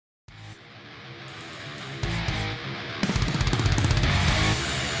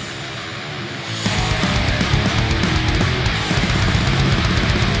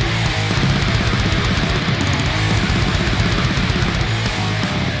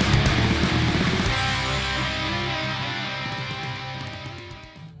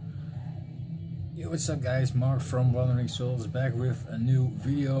What's up guys, Mark from Wandering Souls back with a new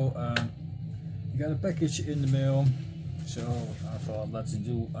video. We got a package in the mail, so I thought let's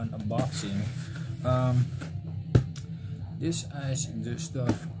do an unboxing. This is the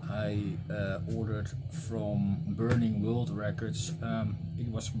stuff I ordered from Burning World Records. It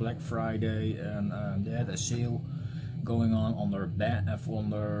was Black Friday and they had a sale going on their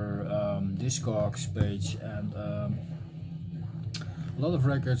Discogs page, and a lot of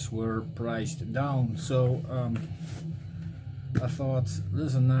records were priced down, so I thought this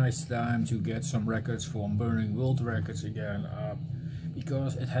is a nice time to get some records from Burning World Records again,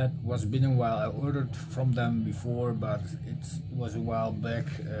 because it was been a while. I ordered from them before, but it was a while back.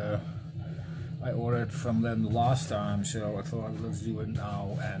 I ordered from them the last time, so I thought let's do it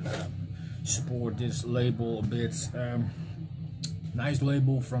now and support this label a bit. Nice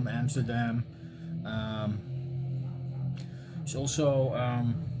label from Amsterdam. It's also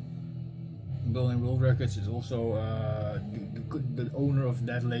Burning World Records is also the owner of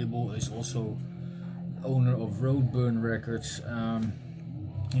that label is also the owner of Roadburn Records.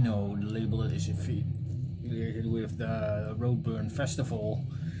 You know, the label that is affiliated with the Roadburn Festival.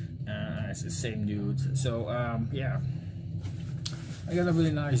 It's the same dude. So yeah, I got a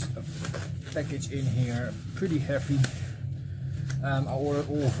really nice package in here, pretty heavy. I ordered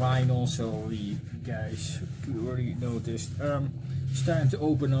all vinyl, so you guys could already noticed. It's time to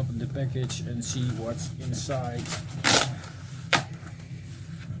open up the package and see what's inside.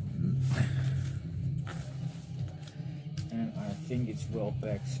 And I think it's well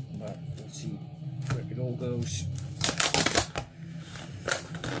packed, but let's see where it all goes.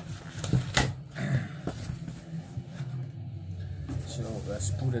 So let's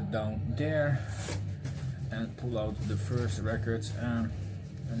put it down there and pull out the first record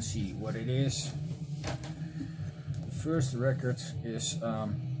and see what it is. The first record is The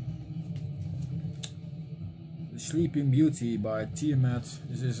Sleeping Beauty by Tiamat.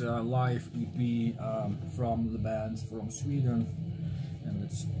 This is a live EP from the band from Sweden. And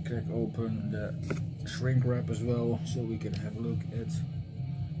let's crack open the shrink wrap as well, so we can have a look at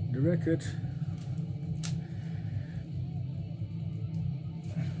the record.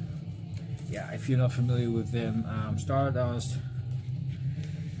 Yeah, if you're not familiar with them, Stardust,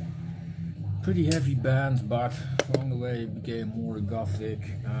 pretty heavy band, but along the way it became more gothic.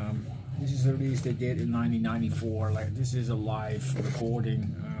 This is a release they did in 1994. Like, this is a live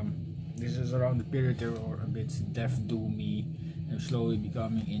recording. This is around the period they were a bit death doomy and slowly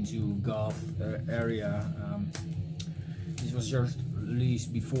becoming into goth area. This was just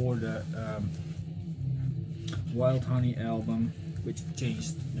released before the Wild Honey album, which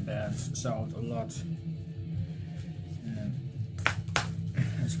changed the band's sound a lot. And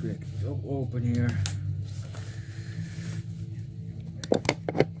let's crack it open here.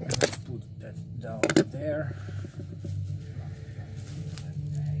 Let's put that down there.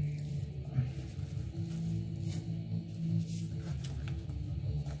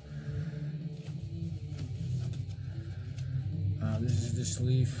 This is the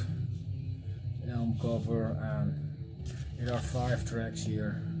sleeve, album cover, and there are 5 tracks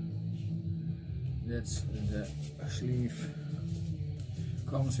here. That's the sleeve.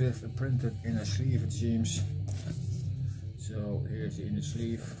 Comes with a printed inner sleeve, it seems. So here's the inner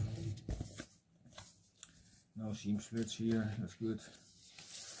sleeve. No seam splits here, that's good.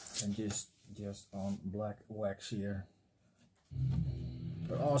 And just on black wax here.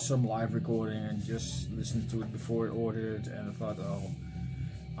 But awesome live recording, and just listened to it before I ordered, and I thought, oh,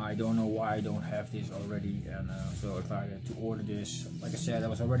 I don't know why I don't have this already, and so I decided to order this. Like I said, I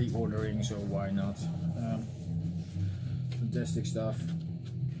was already ordering, so why not? Fantastic stuff.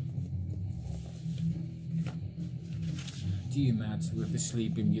 Tiamat with The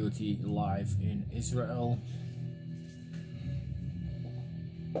Sleeping Beauty live in Israel.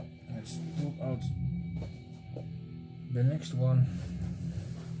 Let's pull out the next one.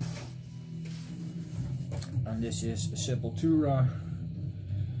 And this is Sepultura.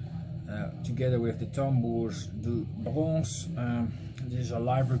 Together with the Tambours du Bronze. This is a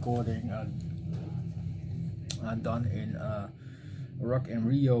live recording done in Rock in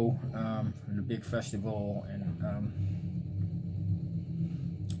Rio, the big festival in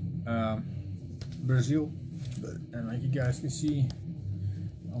Brazil. And like you guys can see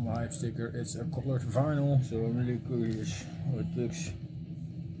on my hype sticker, it's a colored vinyl, so I'm really curious how it looks.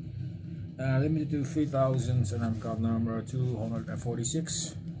 Limited to 3,000, and I've got number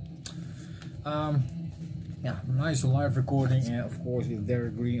 246. Yeah, nice live recording, and of course with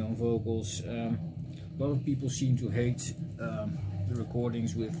Derek Green on vocals. A lot of people seem to hate the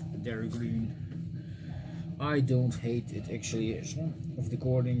recordings with Derek Green. I don't hate it actually. Some of the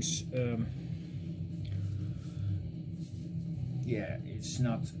recordings yeah, it's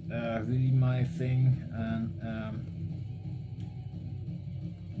not really my thing, and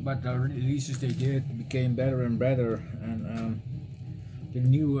but the releases they did became better and better, and the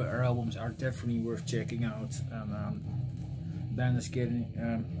newer albums are definitely worth checking out. And band is getting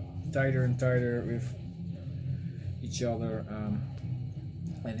tighter and tighter with each other,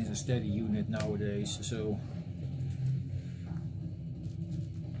 and it's a steady unit nowadays. So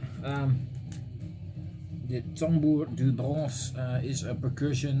the Tambour du Bronze is a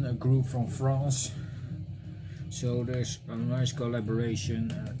percussion group from France, so there's a nice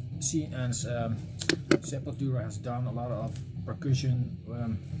collaboration. And Sepultura has done a lot of percussion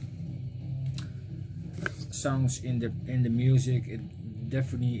sounds in the music. It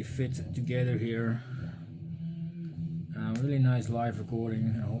definitely fit together here. Really nice live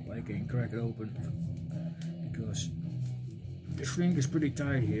recording. I hope I can crack it open because the shrink is pretty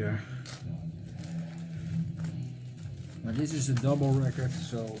tight here. Now this is a double record,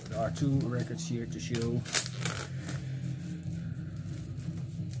 so there are 2 records here to show.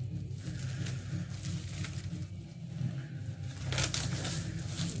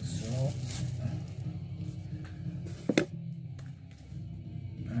 So,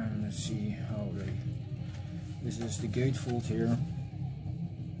 and let's see how they. This is the gatefold here.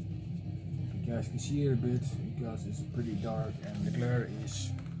 You guys can see it a bit because it's pretty dark and the glare is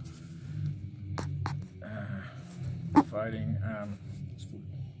fighting. Let's put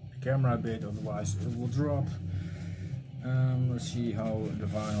the camera a bit, otherwise it will drop. Let's see how the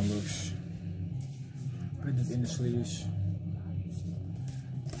vinyl looks. Printed in the sleeves.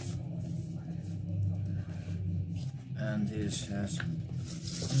 And this has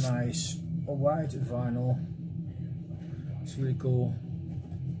a nice white vinyl. It's really cool.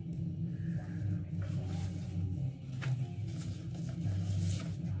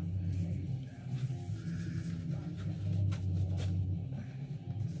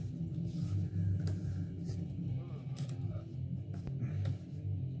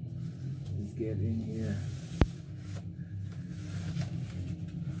 Let's get in here.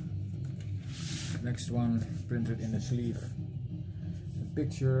 Next one, printed in the sleeve. The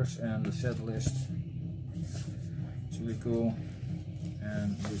pictures and the set list. Really cool.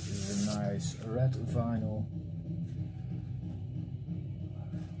 And this is a nice red vinyl.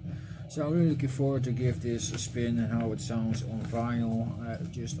 So I'm really looking forward to give this a spin and how it sounds on vinyl. I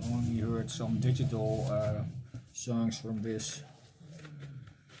just only heard some digital songs from this,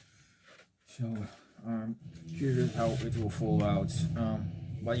 so I'm curious how it will fall out.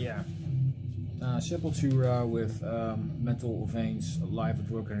 But yeah, Sepultura with Metal Veins live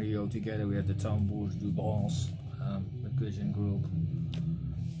at Rock in Rio. Together we had the Tambour du Bronze percussion group.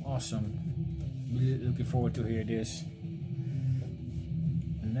 Awesome. Really looking forward to hear this.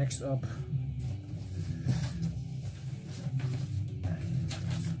 And next up,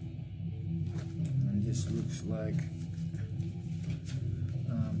 and this looks like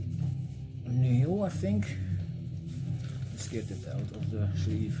Nihil, I think. Let's get it out of the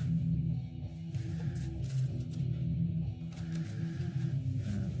sleeve.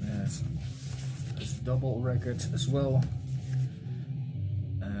 Double record as well.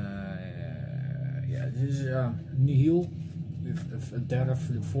 Yeah, this is Nihil with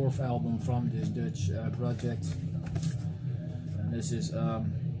the 4th album from this Dutch project. And this is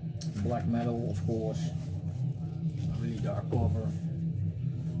black metal, of course. A really dark cover.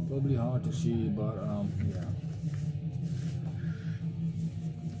 Probably hard to see, but yeah.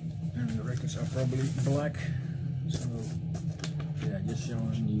 And the records are probably black. So yeah, just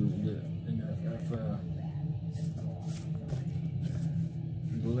showing you the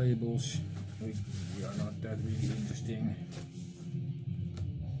labels. We are not that really interesting.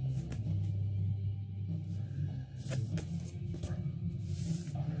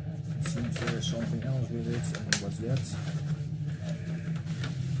 It seems there's something else with it, and what's that?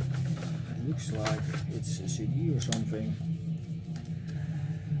 It looks like it's a CD or something,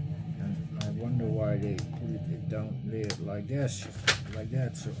 and I wonder why they put it down there like this, like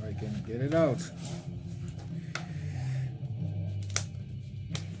that, so I can get it out.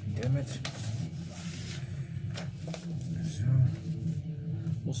 Damn it. So,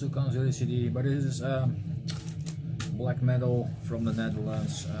 also comes with a CD, but this is black metal from the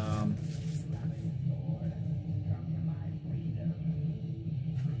Netherlands.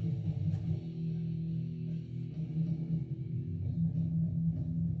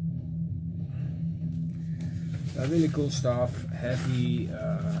 Really cool stuff, heavy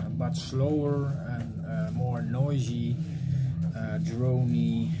but slower and more noisy,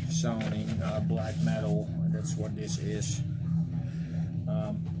 drony sounding black metal. That's what this is.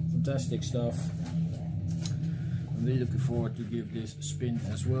 Fantastic stuff. I'm really looking forward to give this a spin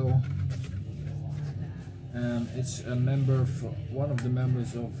as well. It's a member, one of the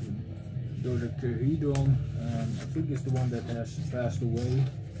members of Dodecahedron. I think it's the one that has passed away.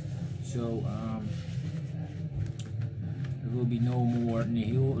 So there will be no more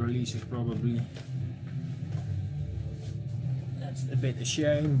Nihil releases probably. That's a bit a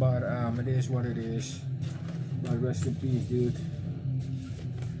shame, but it is what it is. But rest in peace, dude.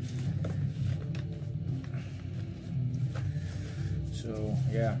 So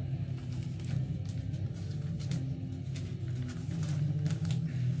yeah.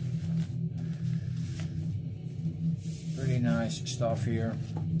 Pretty nice stuff here.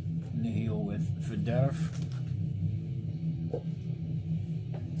 Nihil with Verderf.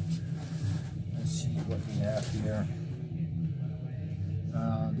 Let's see what we have here.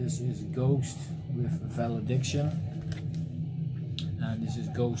 This is Ghost with Valediction, and this is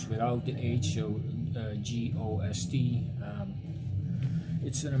Ghost without the H, so G-O-S-T.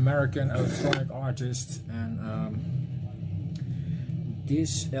 It's an American electronic artist, and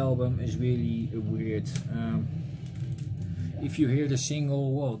this album is really weird. If you hear the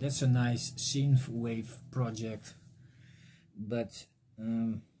single, whoa, that's a nice synthwave project, but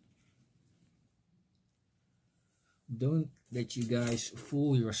don't let you guys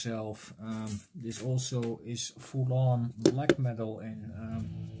fool yourself. This also is full-on black metal in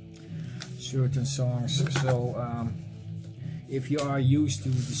certain songs. So if you are used to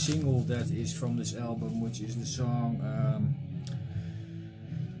the single that is from this album, which is the song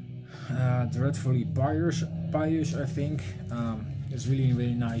Dreadfully Pious, I think. It's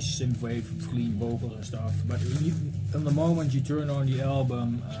really nice synthwave, clean vocals and stuff. But on the moment you turn on the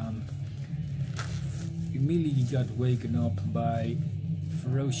album, immediately got waken up by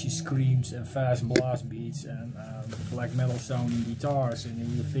ferocious screams and fast blast beats and black metal sounding guitars, and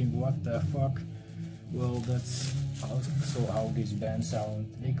you think, what the fuck? Well, that's also how this band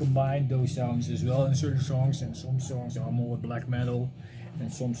sound. They combine those sounds as well in certain songs, and some songs are more black metal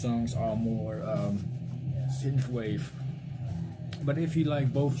and some songs are more synthwave. But if you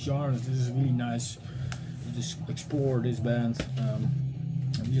like both genres, this is really nice to just explore this band.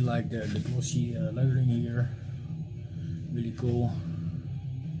 I really like the glossy lettering here, really cool.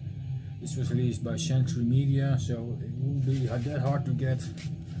 This was released by Century Media, so it won't be that hard to get.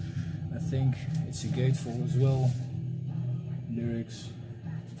 I think it's a gatefold as well. Lyrics,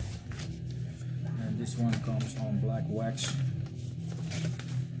 and this one comes on black wax.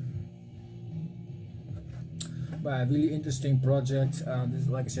 But a really interesting project. This is,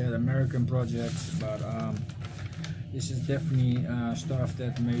 like I said, American project, but this is definitely stuff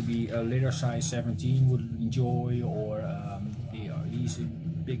that maybe a later size 17 would enjoy, or he's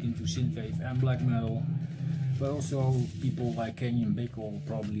big into synthwave and black metal. But also people like Kenyon Bickle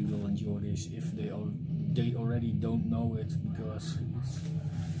probably will enjoy this if they already don't know it, because it's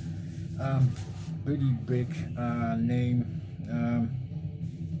pretty big name.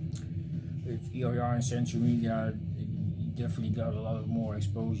 With EOR and Century Media, he definitely got a lot more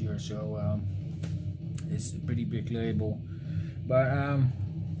exposure, so it's a pretty big label. But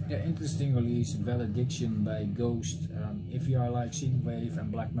yeah, interesting release, Valediction by Ghost. If you are like synthwave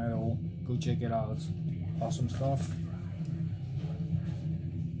and black metal, go check it out. Awesome stuff.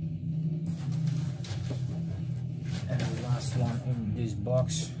 And the last one in this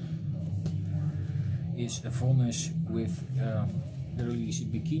box is a Vonnis with the release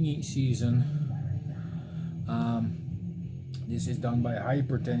Bikini Season. This is done by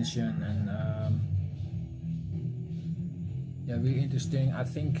Hypertension, and yeah, really interesting. I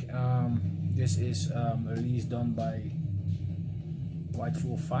think this is a release done by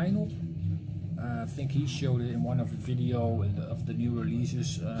Whiteful Final. I think he showed it in one of the video of the new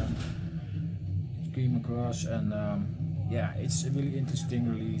releases it came across, and yeah, it's a really interesting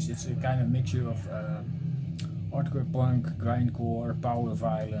release. It's a kind of mixture of hardcore punk, grindcore, power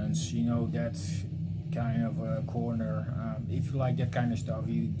violence, you know, that kind of corner. If you like that kind of stuff,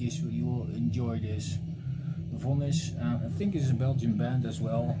 you will enjoy this. Vonnis, I think it's a Belgian band as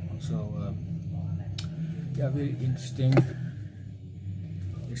well, so yeah, really interesting.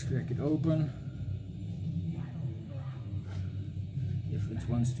 Let's crack it open if it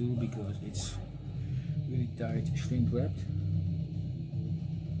wants to, because it's really tight, shrink wrapped.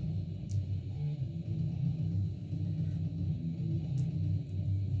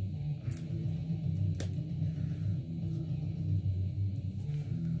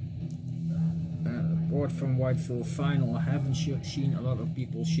 From Whiteful Final, I haven't seen a lot of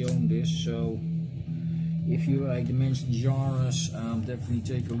people showing this, so if you like the mentioned genres, definitely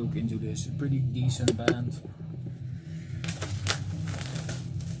take a look into this. A pretty decent band.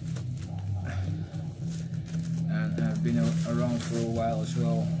 And been around for a while as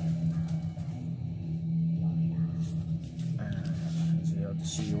well. See how the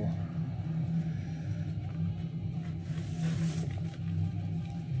seal.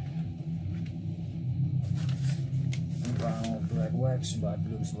 Vinyl black wax, but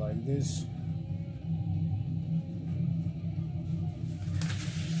looks like this.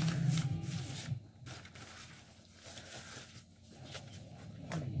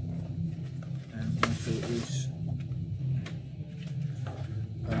 And also is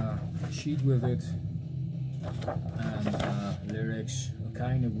sheet with it, and lyrics. A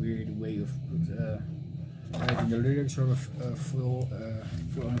kind of weird way of writing the lyrics sort of full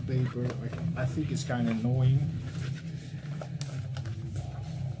on paper. I think it's kind of annoying.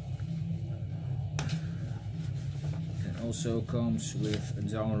 It also comes with a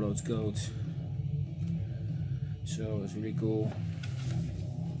download code, so it's really cool.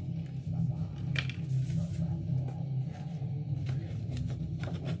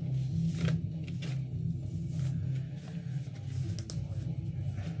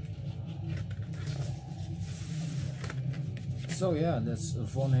 So yeah, that's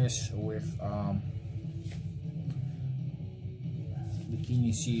Vonish with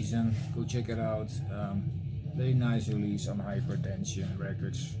Bikini Season. Go check it out. Very nice release on Hypertension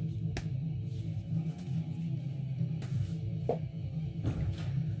Records.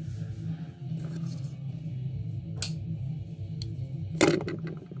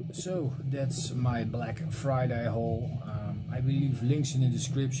 So that's my Black Friday haul. I will leave links in the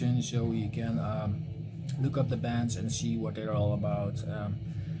description so you can look up the bands and see what they're all about.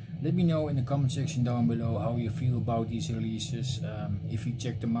 Let me know in the comment section down below how you feel about these releases, if you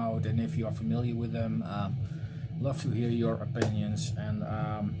checked them out and if you are familiar with them. Love to hear your opinions. And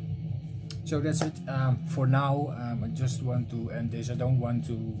so that's it for now. I just want to end this. I don't want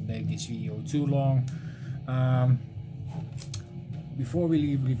to make this video too long. Before we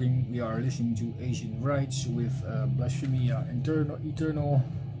leave, we are listening to Asian Rights with Blasphemia Eternal,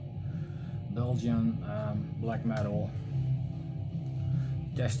 Belgian black metal.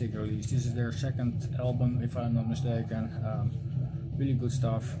 Fantastic release. This is their second album, if I'm not mistaken. Really good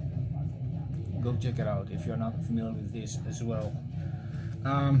stuff. Go check it out if you're not familiar with this as well.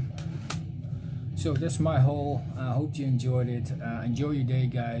 So that's my haul. I hope you enjoyed it. Enjoy your day,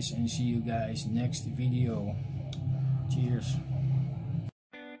 guys, and see you guys next video. Cheers.